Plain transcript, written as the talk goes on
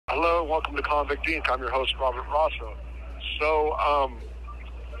Hello, welcome to Convict Inc. I'm your host, Robert Rosso. So,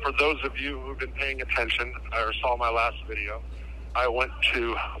 for those of you who've been paying attention or saw my last video, I went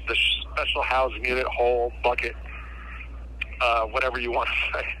to the special housing unit, hole, bucket, whatever you want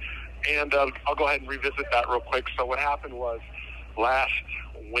to say. And I'll go ahead and revisit that real quick. So what happened was last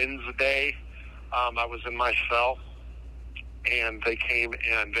Wednesday, I was in my cell, and they came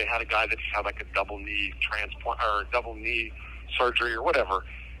and they had a guy that just had like a double knee transplant or double knee surgery or whatever.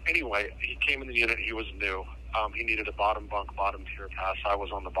 Anyway, he came in the unit. He was new. He needed a bottom bunk, bottom tier pass. I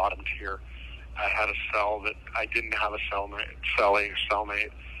was on the bottom tier. I had a cell that I didn't have a cellmate,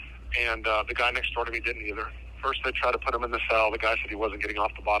 and the guy next door to me didn't either. First, they tried to put him in the cell. The guy said he wasn't getting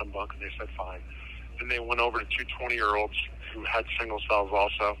off the bottom bunk, and they said fine. Then they went over to two 20-year-olds who had single cells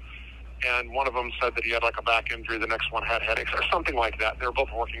also, and one of them said that he had like a back injury. The next one had headaches or something like that. They were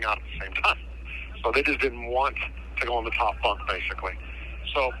both working out at the same time, so they just didn't want to go on the top bunk, basically.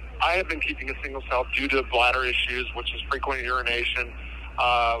 So I have been keeping a single cell due to bladder issues, which is frequent urination.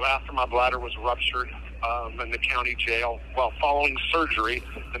 After my bladder was ruptured in the county jail, following surgery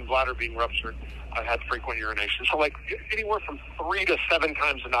and bladder being ruptured, I had frequent urination. So like anywhere from 3 to 7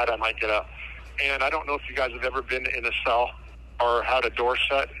 times a night I might get up. And I don't know if you guys have ever been in a cell or had a door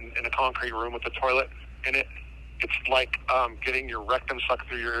shut in a concrete room with a toilet in it. It's like getting your rectum sucked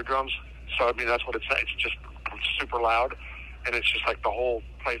through your eardrums. So, I mean, that's what it's just super loud. And it's just like the whole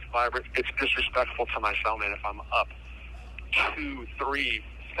place vibrates. It's disrespectful to my cellmate if I'm up 2, 3,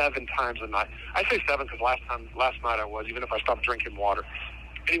 7 times a night. I say 7 because last night I was, even if I stopped drinking water.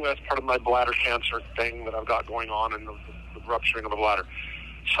 Anyway, that's part of my bladder cancer thing that I've got going on and the rupturing of the bladder.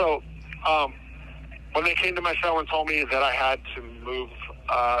 So when they came to my cell and told me that I had to move,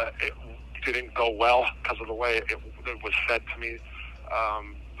 it didn't go well because of the way it was said to me.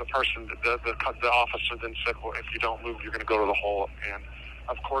 The person, the officer then said, well, if you don't move, you're going to go to the hole. And,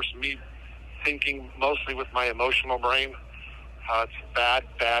 of course, me thinking mostly with my emotional brain, it's bad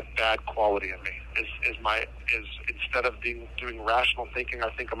quality in me. Is instead of doing rational thinking,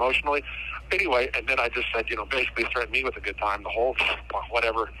 I think emotionally. Anyway, and then I just said, basically threatened me with a good time, the whole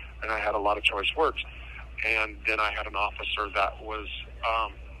whatever, and I had a lot of choice words. And then I had an officer that was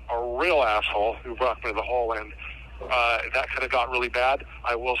a real asshole who brought me to the hole, and that could have got really bad.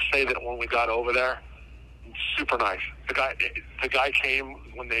 I will say that when we got over there, super nice. The guy came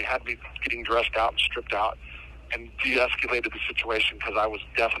when they had me getting dressed out and stripped out and de-escalated the situation because I was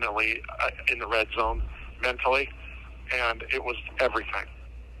definitely in the red zone mentally, and it was everything.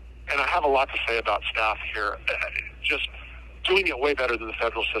 And I have a lot to say about staff here, just doing it way better than the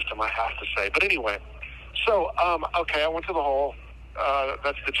federal system, I have to say. But anyway, so, okay, I went to the hole.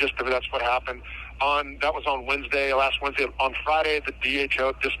 That's the gist of it. That's what happened. That was on last Wednesday. On Friday, the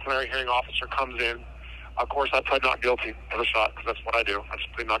DHO, disciplinary hearing officer, comes in. Of course, I pled not guilty to the shot because that's what I do. I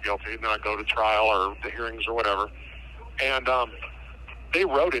just plead not guilty, and then I go to trial or the hearings or whatever. And they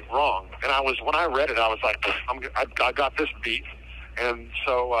wrote it wrong. And when I read it, I was like, I got this beat. And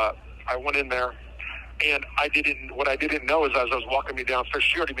so I went in there, and what I didn't know is as I was walking me downstairs,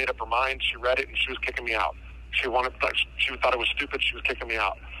 she already made up her mind. She read it, and she was kicking me out. She thought it was stupid. She was kicking me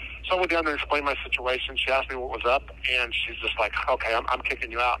out. So I went down there and explained my situation. She asked me what was up, and she's just like, okay, I'm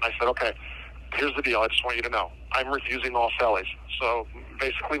kicking you out. And I said, okay, here's the deal. I just want you to know. I'm refusing all cellies. So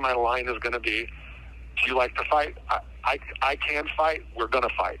basically my line is going to be, do you like to fight? I can fight. We're going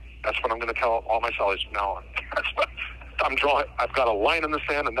to fight. That's what I'm going to tell all my cellies from now on. That's what I'm drawing. I've got a line in the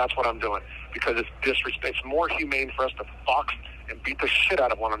sand, and that's what I'm doing because it's disrespect. It's more humane for us to box and beat the shit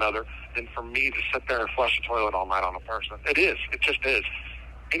out of one another than for me to sit there and flush the toilet all night on a person. It is. It just is.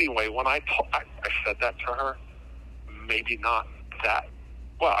 Anyway, when I said that to her, maybe not that.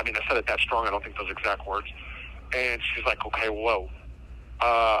 Well, I mean, I said it that strong. I don't think those exact words. And she's like, okay, whoa.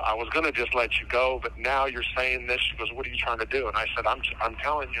 I was going to just let you go, but now you're saying this. She goes, what are you trying to do? And I said, I'm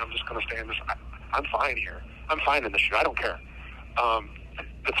telling you, I'm just going to stay in this. I'm fine here. I'm fine in the shoe. I don't care.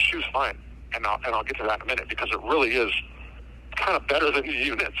 The shoe's fine. And I'll get to that in a minute because it really is kind of better than the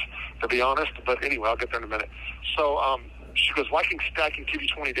units, to be honest. But anyway, I'll get there in a minute. So she goes, well, I can give you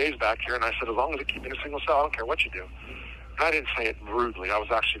 20 days back here. And I said, as long as I keep me in a single cell, I don't care what you do. And I didn't say it rudely. I was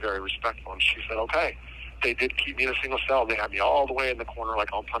actually very respectful. And she said, okay. They did keep me in a single cell. They had me all the way in the corner,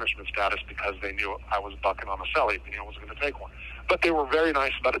 like on punishment status, because they knew I was bucking on a cellie, and I was going to take one. But they were very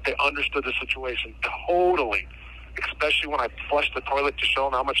nice about it. They understood the situation totally, especially when I flushed the toilet to show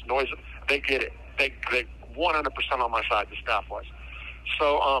them how much noise. They get it. They 100% on my side, the staff was.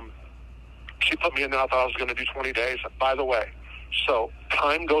 So she put me in there. I thought I was going to do 20 days. By the way, so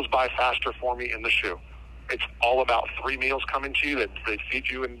time goes by faster for me in the shoe. It's all about 3 meals coming to you. They feed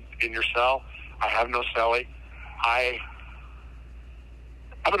you in your cell. I have no cellie.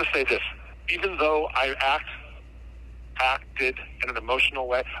 I'm going to say this. Even though I acted in an emotional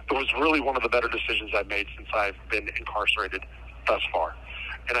way, it was really one of the better decisions I've made since I've been incarcerated thus far.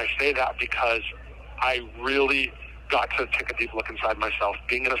 And I say that because I really got to take a deep look inside myself,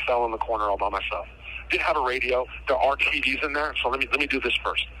 being in a cell in the corner all by myself. Did have a radio. There are TVs in there, so let me do this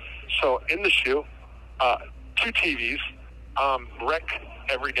first. So in the shoe, 2 TVs, rec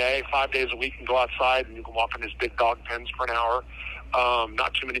every day, 5 days a week, and go outside and you can walk in these big dog pens for an hour.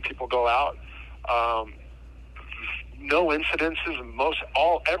 Not too many people go out. No incidences.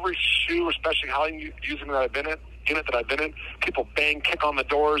 Every shoe, especially housing using that I've been in, people bang, kick on the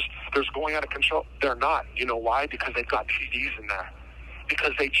doors. There's going out of control. They're not. You know why? Because they've got TVs in there.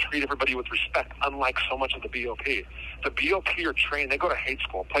 Because they treat everybody with respect, unlike so much of the BOP. The BOP are trained. They go to hate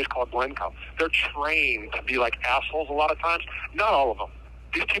school, a place called Glencoe. They're trained to be like assholes a lot of times. Not all of them.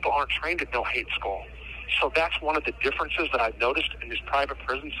 These people aren't trained at no hate school. So that's one of the differences that I've noticed in these private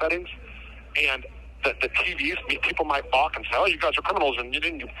prison settings. And the TVs, people might balk and say, oh, you guys are criminals and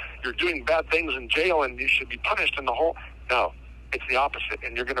you're doing bad things in jail and you should be punished in the whole. No, it's the opposite.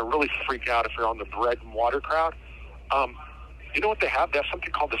 And you're going to really freak out if you're on the bread and water crowd. You know what they have? They have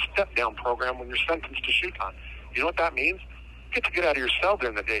something called the step-down program when you're sentenced to shoot time. You know what that means? You get to get out of your cell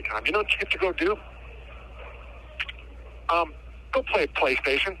during the daytime. You know what you get to go do? Go play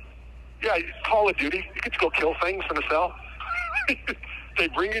PlayStation. Yeah, Call of Duty. You get to go kill things in a cell. They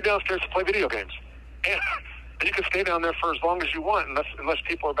bring you downstairs to play video games. And you can stay down there for as long as you want unless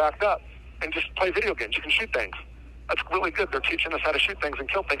people are backed up and just play video games. You can shoot things. That's really good. They're teaching us how to shoot things and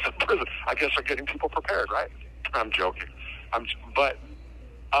kill things in prison. I guess they're getting people prepared, right? I'm joking. And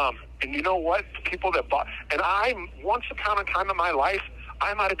you know what? People that bought, and once upon a time in my life,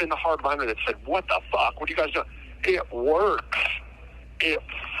 I might have been the hardliner that said, what the fuck? What are you guys doing? It works. It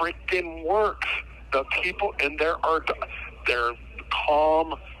freaking works. The people in there they're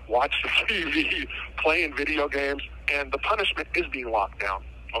calm, watch the TV, playing video games, and the punishment is being locked down,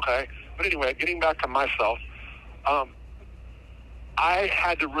 okay? But anyway, getting back to myself, I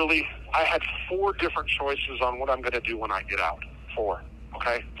had 4 different choices on what I'm going to do when I get out. 4,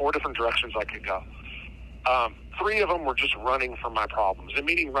 okay? 4 different directions I could go. 3 of them were just running from my problems, and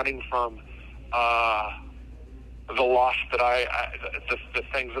meaning running from the loss that the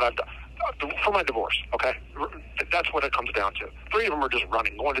things that I've done. For my divorce, okay? That's what it comes down to. 3 of them are just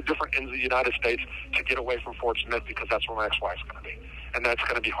running, going to different ends of the United States to get away from Fort Smith because that's where my ex-wife's going to be, and that's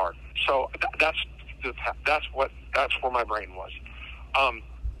going to be hard. So that's where my brain was. And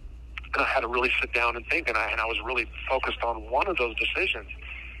I had to really sit down and think, and I was really focused on one of those decisions,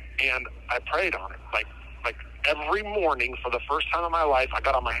 and I prayed on it. Like every morning for the first time in my life, I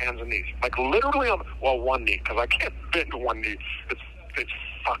got on my hands and knees, like literally on one knee, because I can't bend to one knee. It's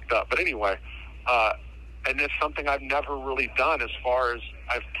fucked up. But anyway, and it's something I've never really done as far as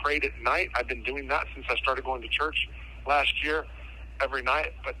I've prayed at night. I've been doing that since I started going to church last year every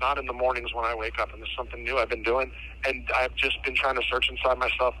night, but not in the mornings when I wake up. And there's something new I've been doing. And I've just been trying to search inside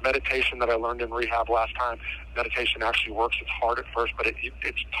myself. Meditation that I learned in rehab last time. Meditation actually works. It's hard at first, but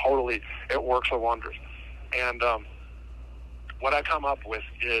it works with wonders. And what I come up with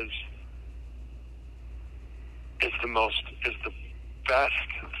is the best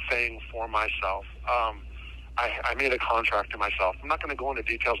thing for myself. I made a contract to myself. I'm not going to go into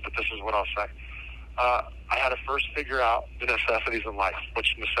details, but this is what I'll say. I had to first figure out the necessities in life,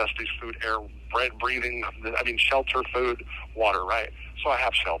 which necessities: food, air, bread, breathing, shelter, food, water, right? So I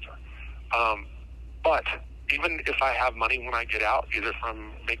have shelter. But even if I have money when I get out, either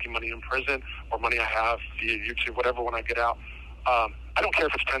from making money in prison or money I have via YouTube, whatever, when I get out, I don't care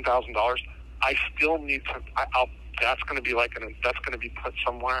if it's $10,000. I still need to, that's going to be that's going to be put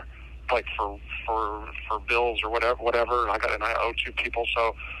somewhere, like for bills or whatever. And I owe 2 people,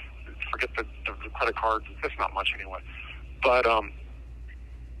 so forget the credit card. It's not much anyway. But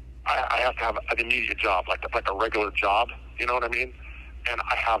I have to have an immediate job, like a regular job. You know what I mean? And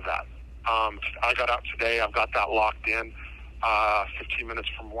I have that. I got out today. I've got that locked in. 15 minutes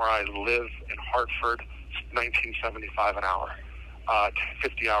from where I live in Hartford, $19.75 an hour,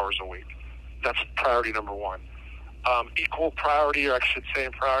 50 hours a week. That's priority number 1. Equal priority, or I should say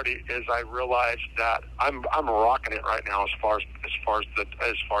in priority, is I realize that I'm rocking it right now as far as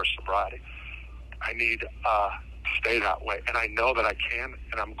sobriety. I need to stay that way, and I know that I can,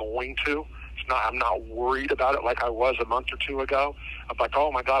 and I'm going to. I'm not worried about it like I was a month or 2 ago. I'm like,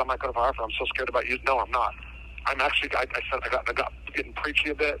 oh my God, I might go to Hartford. I'm so scared about you. No, I'm not. I'm actually. I said I got getting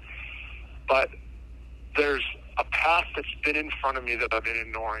preachy a bit, but there's a path that's been in front of me that I've been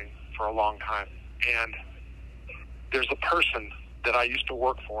ignoring for a long time, and there's a person that I used to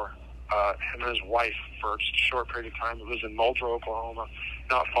work for, him and his wife for just a short period of time, who lives in Muldrow, Oklahoma,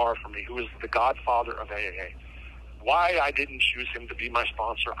 not far from me, who is the godfather of AAA. Why I didn't choose him to be my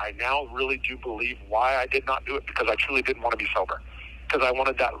sponsor, I now really do believe why I did not do it, because I truly didn't want to be sober, because I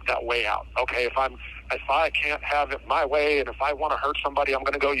wanted that way out. Okay, if I can't have it my way, and if I want to hurt somebody, I'm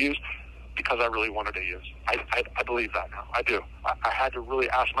going to go use, because I really wanted to use. I believe that now. I do. I had to really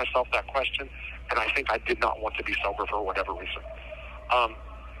ask myself that question, and I think I did not want to be sober for whatever reason.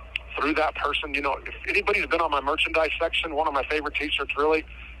 Through that person, if anybody's been on my merchandise section, one of my favorite T-shirts, really,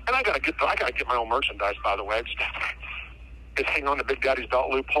 and I gotta get my own merchandise, by the way. I just hang on to Big Daddy's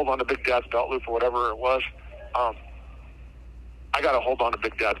belt loop, hold on to Big Dad's belt loop, or whatever it was. I gotta hold on to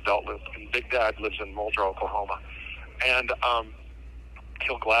Big Dad's belt loop, and Big Dad lives in Muldrow, Oklahoma, and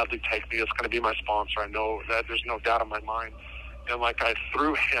he'll gladly take me. It's going to be my sponsor. I know that. There's no doubt in my mind. And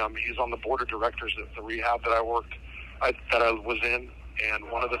through him, he's on the board of directors at the rehab that I was in. And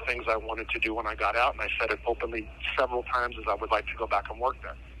one of the things I wanted to do when I got out, and I said it openly several times, is I would like to go back and work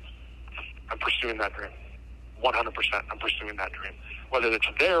there. I'm pursuing that dream. 100%. I'm pursuing that dream. Whether it's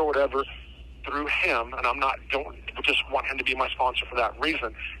there or whatever, through him, and don't just want him to be my sponsor for that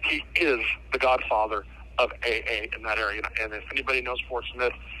reason. He is the godfather of AA in that area. And if anybody knows Fort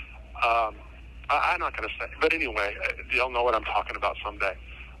Smith, I'm not going to say, but anyway, you'll know what I'm talking about someday.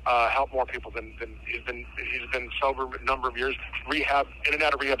 Help more people than he's been sober a number of years, in and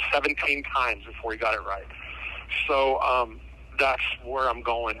out of rehab 17 times before he got it right. So that's where I'm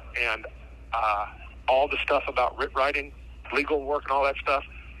going. And all the stuff about writ writing, legal work, and all that stuff,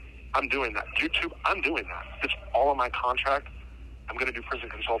 I'm doing that. YouTube, I'm doing that. It's all in my contract. I'm going to do prison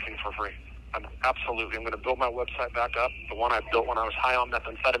consulting for free. I'm going to build my website back up, the one I built when I was high on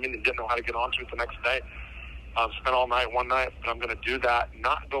methamphetamine and didn't know how to get onto it the next day. Spent all night one night, but I'm going to do that,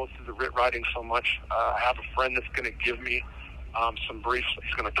 not go through the writ writing so much. I have a friend that's going to give me some briefs.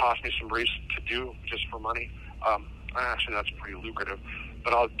 He's going to toss me some briefs to do just for money. Actually, that's pretty lucrative.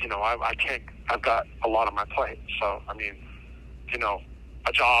 But I can't. I've got a lot on my plate. So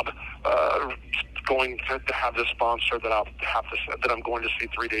a job, going to have this sponsor that I'm going to see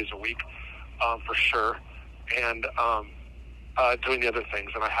 3 days a week, for sure, and doing the other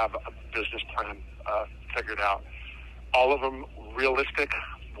things. And I have a business plan figured out. All of them realistic.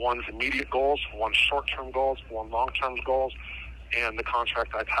 One's immediate goals, one's short-term goals, one long-term goals, and the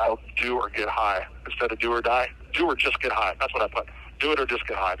contract I titled "Do or Get High" instead of "Do or Die." Do or just get high. That's what I put. Do it or just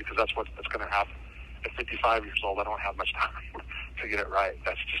get high, because that's going to happen. At 55 years old, I don't have much time to get it right.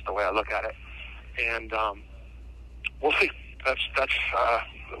 That's just the way I look at it. And we'll see.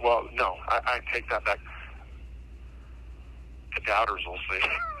 Well, no, I take that back. The doubters will see.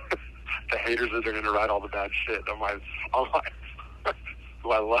 The haters that are going to write all the bad shit. Do I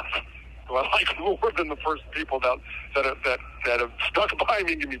like more than the first people that have stuck by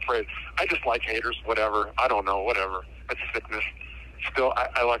me and give me praise? I just like haters. Whatever. I don't know. Whatever. It's sickness. Still,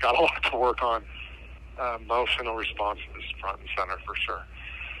 I got a lot to work on. Emotional response is front and center for sure.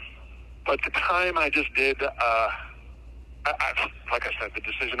 But the time I just did, like I said, the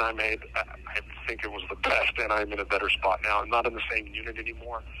decision I made, I think it was the best, and I'm in a better spot now. I'm not in the same unit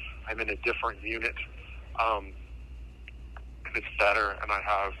anymore. I'm in a different unit. It's better, and I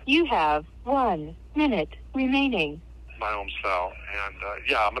have... You have 1 minute remaining. My own cell. And,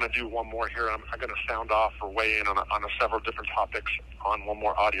 I'm going to do one more here. I'm going to sound off or weigh in on several different topics on one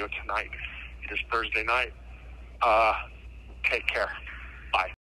more audio tonight. It is Thursday night. Take care. Bye.